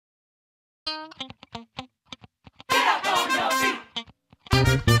Get up on your feet.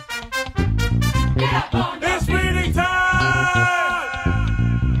 Get up on your It's feet. reading time!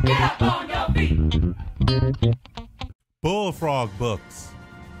 Get up on your feet. Bullfrog Books.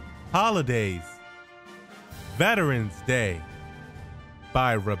 Holidays. Veterans Day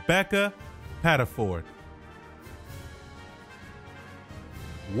by Rebecca Pettiford.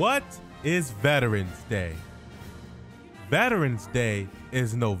 What is Veterans Day? Veterans Day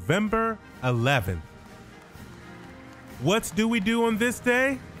is November 11th. What do we do on this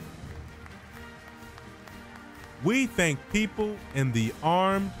day? We thank people in the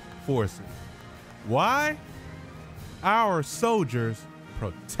armed forces. Why? Our soldiers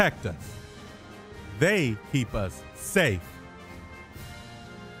protect us. They keep us safe.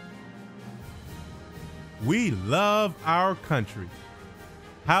 We love our country.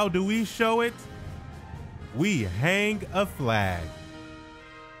 How do we show it? We hang a flag.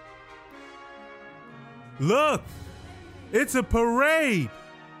 Look, it's a parade.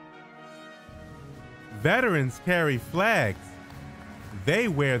 Veterans carry flags. They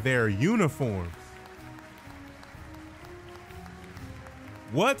wear their uniforms.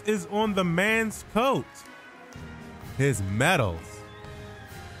 What is on the man's coat? His medals.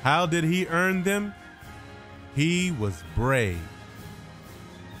 How did he earn them? He was brave.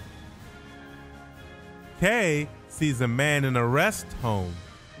 Kay sees a man in a rest home.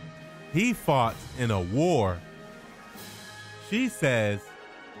 He fought in a war. She says,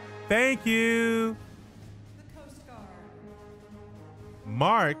 "Thank you." The Coast Guard.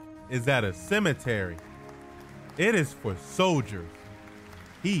 Mark is at a cemetery. It is for soldiers.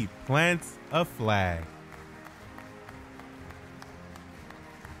 He plants a flag.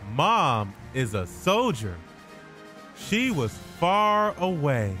 Mom is a soldier. She was far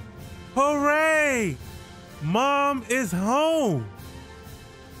away. Hooray! Mom is home.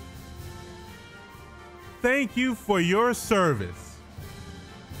 Thank you for your service.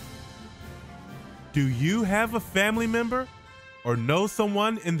 Do you have a family member or know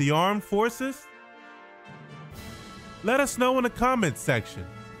someone in the armed forces? Let us know in the comments section.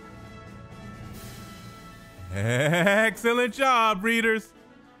 Excellent job, readers.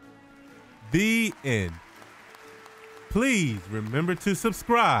 The end. Please remember to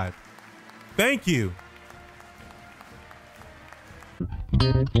subscribe. Thank you.